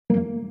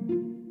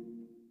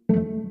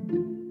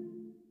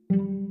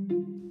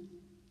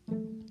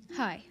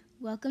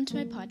Welcome to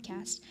my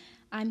podcast.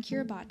 I'm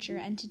Kira Botcher,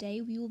 and today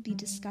we will be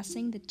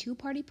discussing the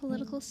two-party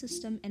political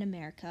system in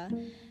America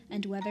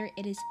and whether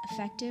it is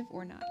effective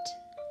or not.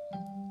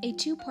 A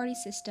two-party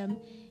system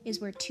is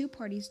where two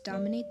parties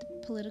dominate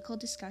the political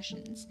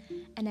discussions,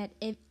 and at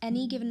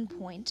any given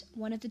point,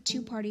 one of the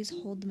two parties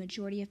hold the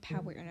majority of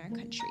power in our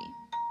country.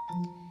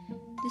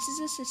 This is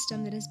a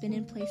system that has been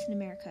in place in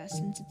America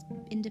since its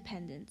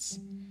independence,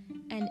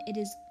 and it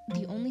is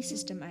the only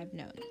system I've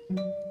known.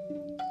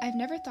 I've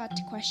never thought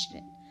to question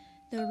it,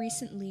 though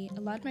recently a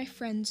lot of my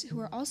friends who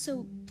are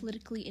also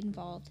politically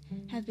involved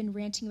have been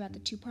ranting about the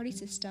two-party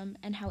system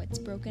and how it's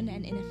broken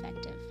and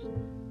ineffective.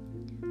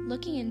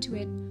 Looking into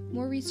it,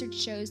 more research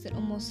shows that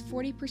almost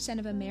 40%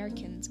 of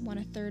Americans want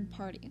a third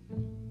party.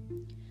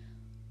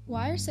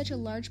 Why are such a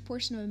large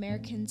portion of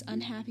Americans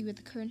unhappy with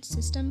the current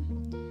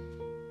system?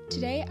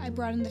 Today, I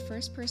brought in the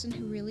first person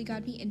who really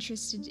got me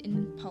interested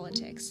in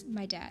politics,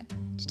 my dad,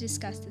 to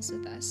discuss this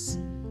with us.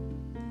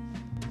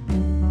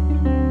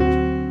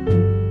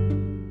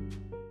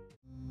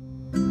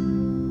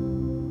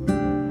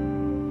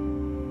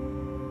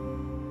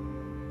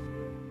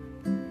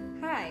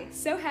 Hi,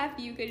 so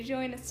happy you could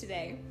join us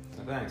today.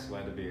 Thanks,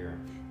 glad to be here.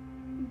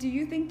 Do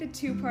you think the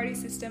two-party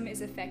system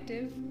is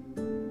effective?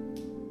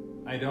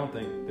 I don't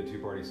think the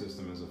two-party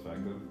system is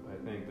effective. I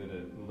think that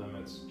it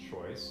limits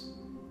choice,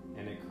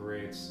 and it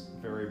creates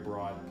very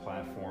broad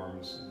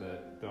platforms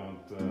that don't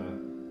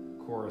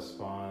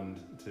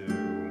correspond to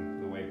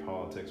the way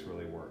politics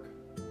really work.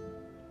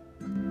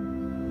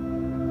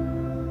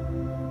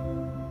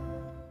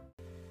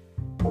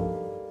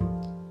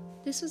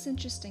 This was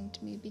interesting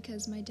to me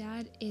because my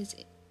dad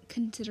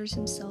considers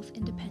himself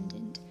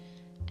independent,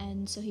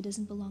 and so he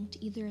doesn't belong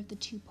to either of the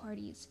two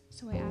parties,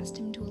 so I asked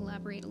him to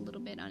elaborate a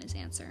little bit on his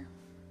answer.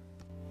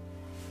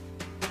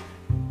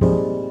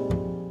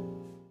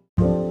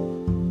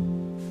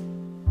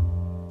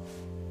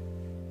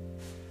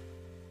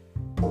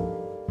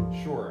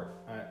 Sure,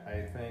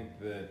 I think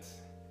that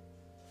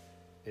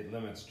it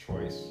limits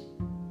choice,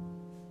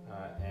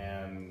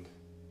 and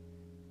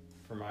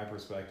from my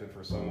perspective,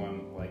 for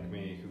someone like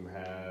me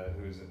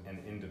who's an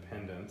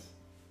independent,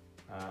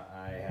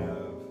 I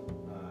have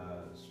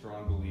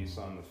strong beliefs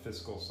on the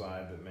fiscal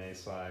side that may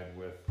side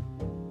with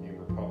a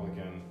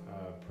Republican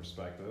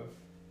perspective,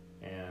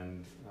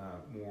 and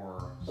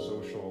more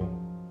social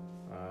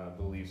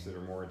beliefs that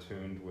are more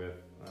attuned with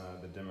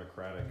the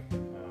Democratic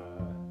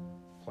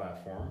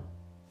platform.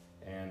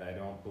 And I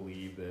don't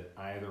believe that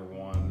either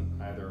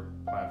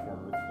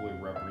platform fully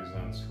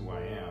represents who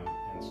I am,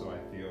 and so I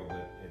feel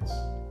that it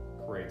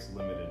creates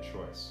limited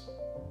choice.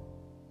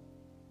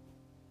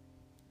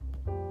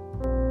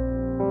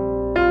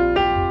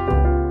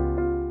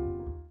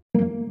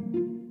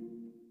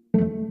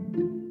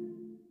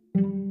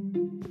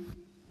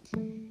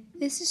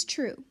 This is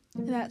true.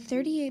 About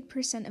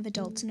 38% of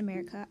adults in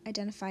America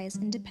identify as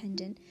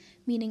independent,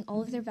 meaning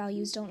all of their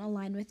values don't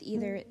align with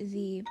either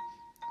the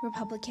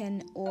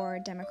Republican or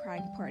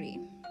Democratic Party.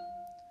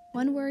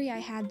 One worry I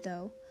had,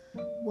 though,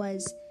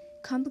 was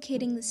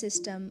complicating the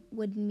system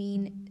would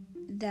mean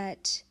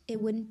that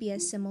it wouldn't be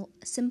as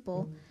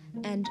simple,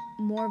 and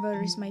more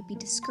voters might be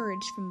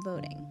discouraged from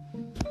voting.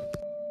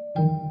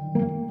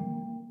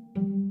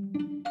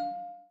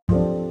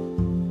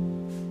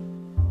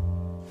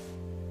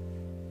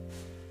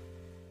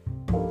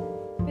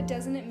 But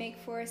doesn't it make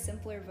for a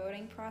simpler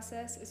voting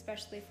process,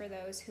 especially for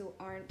those who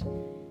aren't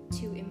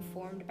too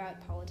informed about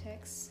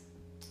politics?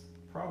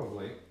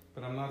 Probably,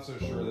 but I'm not so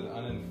sure that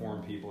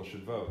uninformed people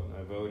should vote.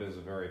 A vote is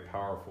a very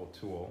powerful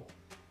tool,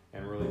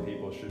 and really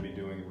people should be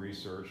doing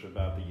research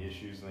about the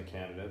issues and the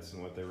candidates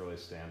and what they really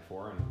stand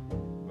for, and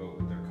vote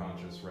with their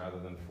conscience rather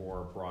than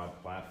for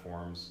broad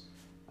platforms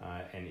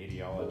and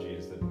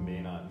ideologies that may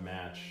not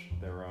match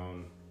their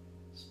own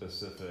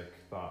specific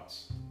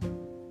thoughts.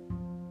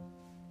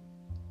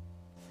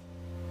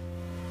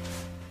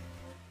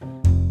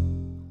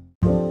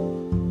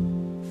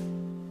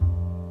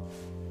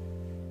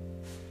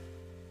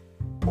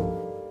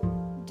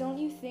 Don't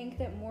you think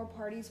that more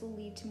parties will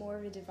lead to more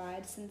of a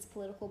divide since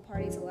political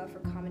parties allow for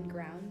common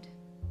ground?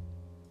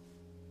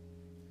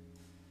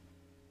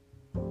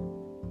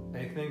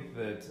 I think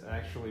that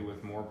actually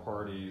with more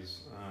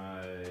parties,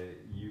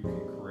 you can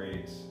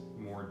create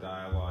more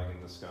dialogue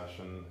and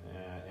discussion,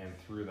 and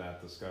through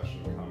that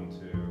discussion come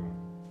to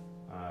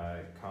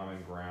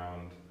common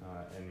ground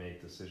and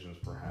make decisions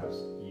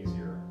perhaps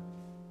easier.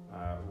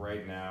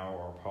 Right now,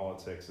 our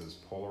politics is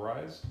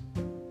polarized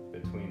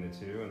between the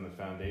two, and the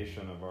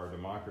foundation of our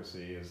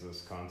democracy is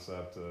this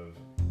concept of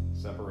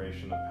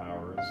separation of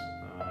powers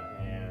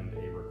and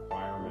a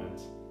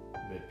requirement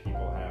that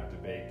people have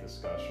debate,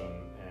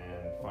 discussion,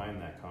 and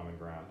find that common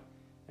ground.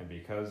 And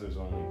because there's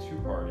only two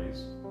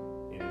parties,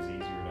 it is easier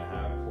to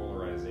have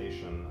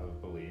polarization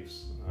of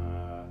beliefs,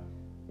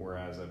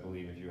 whereas I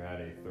believe if you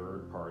had a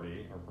third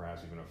party, or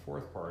perhaps even a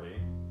fourth party,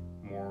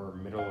 more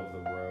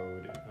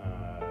middle-of-the-road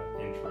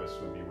interests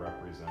would be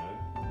represented,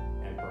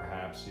 and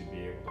perhaps you'd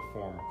be able to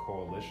form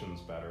coalitions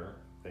better.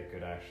 They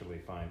could actually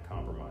find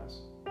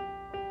compromise.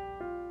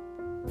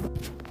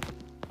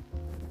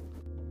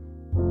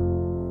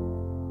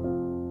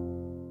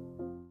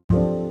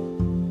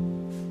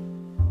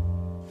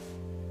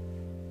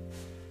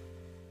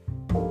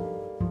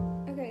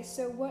 Okay,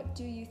 so what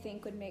do you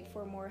think would make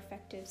for a more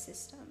effective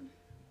system?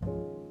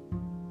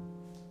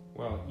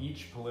 Well,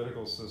 each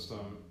political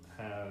system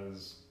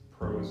has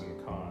pros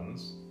and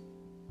cons,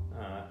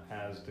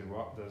 as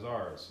does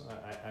ours.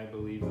 I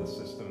believe the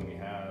system we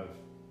have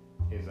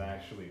is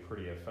actually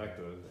pretty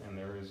effective, and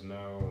there is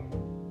no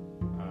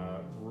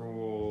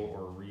rule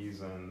or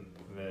reason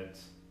that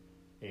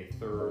a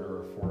third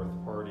or a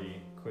fourth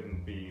party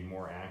couldn't be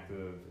more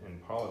active in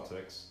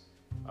politics,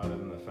 other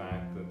than the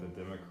fact that the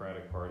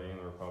Democratic Party and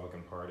the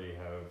Republican Party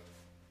have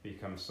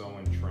become so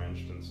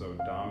entrenched and so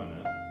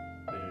dominant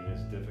that it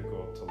is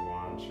difficult to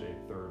launch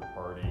a third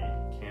party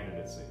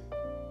candidacy.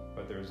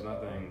 But there's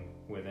nothing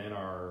within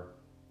our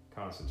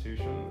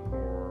Constitution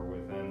or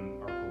within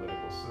our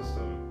political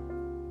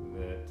system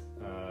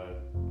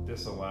that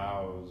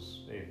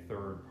disallows a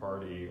third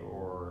party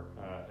or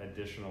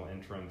additional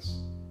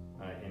entrance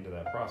into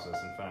that process.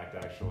 In fact,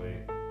 actually,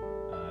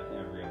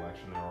 every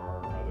election there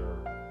are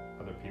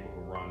other people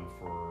who run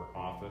for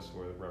office,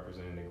 whether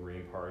representing the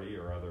Green Party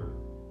or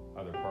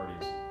other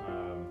parties.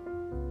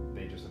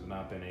 They just have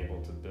not been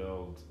able to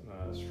build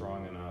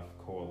strong enough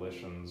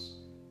coalitions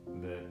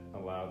that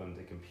allow them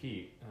to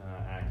compete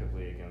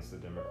actively against the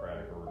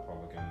Democratic or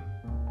Republican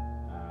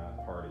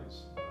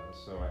parties.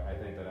 So I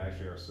think that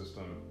actually our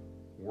system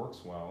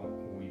works well.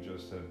 We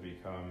just have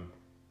become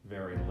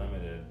very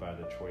limited by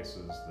the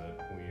choices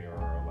that we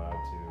are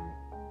allowed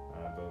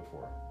to vote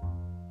for.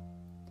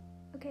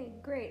 Okay,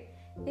 great.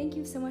 Thank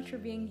you so much for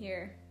being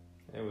here.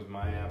 It was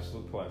my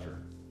absolute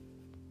pleasure.